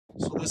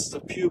So this is a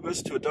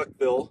pubis to a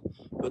duckbill,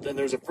 but then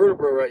there's a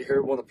vertebrae right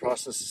here, one of the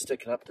processes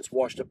sticking up that's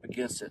washed up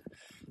against it.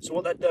 So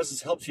what that does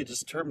is helps you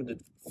determine the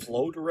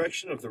flow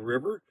direction of the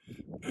river.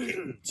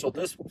 So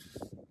this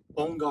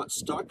bone got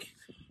stuck,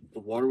 the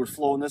water was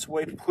flowing this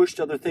way, pushed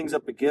other things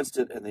up against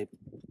it, and they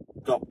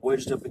got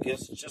wedged up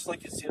against it, just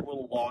like you see a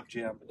little log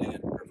jam in the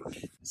river.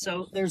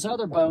 So there's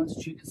other bones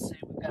that you can see.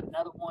 We've got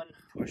another one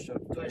Pushed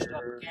up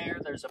there.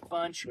 There's a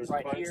bunch There's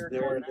right a bunch here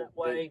there going that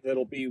way.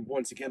 that'll be,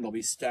 once again, they'll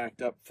be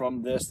stacked up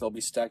from this. They'll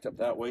be stacked up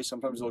that way.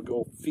 Sometimes they'll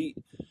go feet.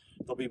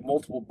 There'll be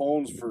multiple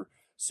bones for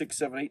 6,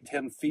 7, 8,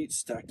 10 feet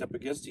stacked up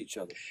against each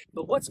other.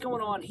 But what's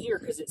going on here?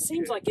 Because it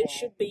seems like it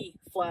should be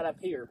flat up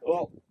here.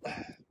 Well,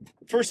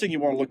 first thing you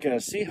want to look at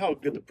is see how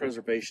good the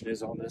preservation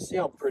is on this. See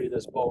how pretty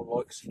this bone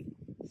looks.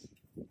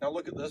 Now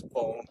look at this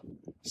bone.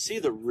 See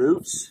the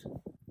roots?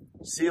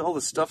 See all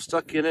the stuff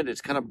stuck in it?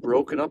 It's kind of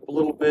broken up a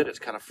little bit. It's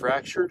kind of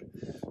fractured.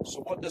 So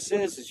what this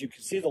is you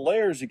can see the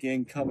layers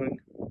again coming,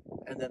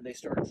 and then they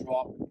start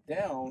dropping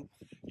down.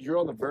 You're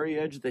on the very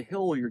edge of the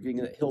hill. You're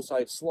getting that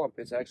hillside slump.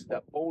 It's actually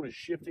that bone is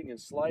shifting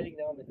and sliding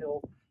down the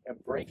hill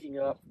and breaking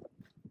up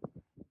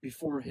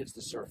before it hits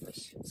the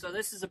surface. So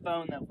this is a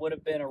bone that would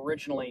have been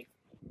originally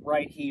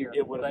right here.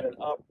 It would have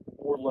been up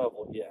or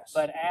level, yes.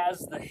 But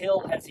as the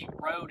hill has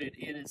eroded,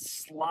 it is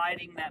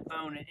sliding that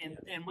bone.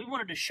 And we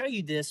wanted to show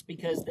you this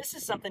because this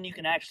is something you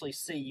can actually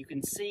see. You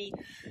can see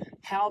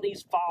how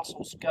these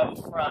fossils go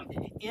from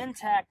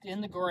intact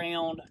in the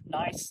ground,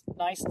 nice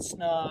and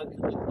snug,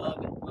 with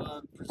bug and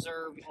bug,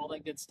 preserved, all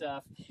that good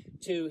stuff,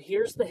 to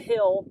here's the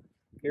hill,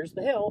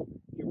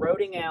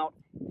 eroding out.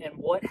 And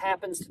what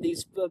happens to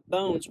these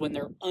bones when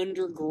they're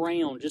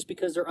underground? Just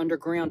because they're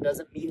underground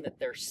doesn't mean that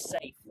they're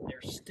safe.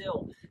 They're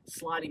still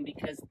sliding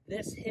because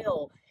this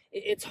hill,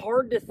 it's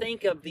hard to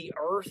think of the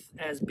earth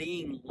as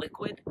being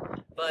liquid,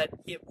 but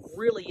it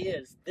really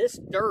is. This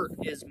dirt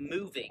is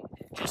moving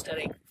just at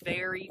a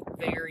very,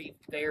 very,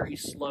 very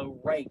slow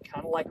rate,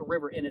 kind of like a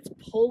river, and it's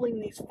pulling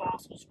these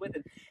fossils with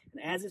it.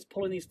 And as it's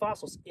pulling these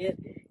fossils, it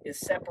is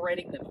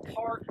separating them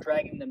apart,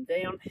 dragging them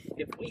down.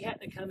 If we had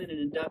to come in and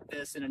induct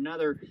this in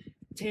another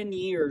 10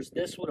 years,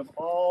 this would have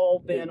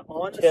all been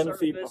on the 10 surface.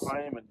 feet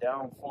behind him and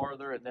down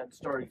farther, and then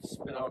starting to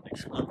spit out and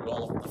exclude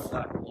all of the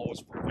flat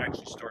lowest where it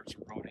actually starts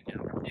eroding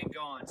out. And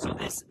gone. So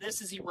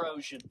this is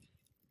erosion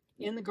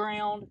in the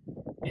ground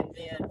and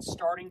then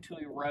starting to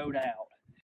erode out.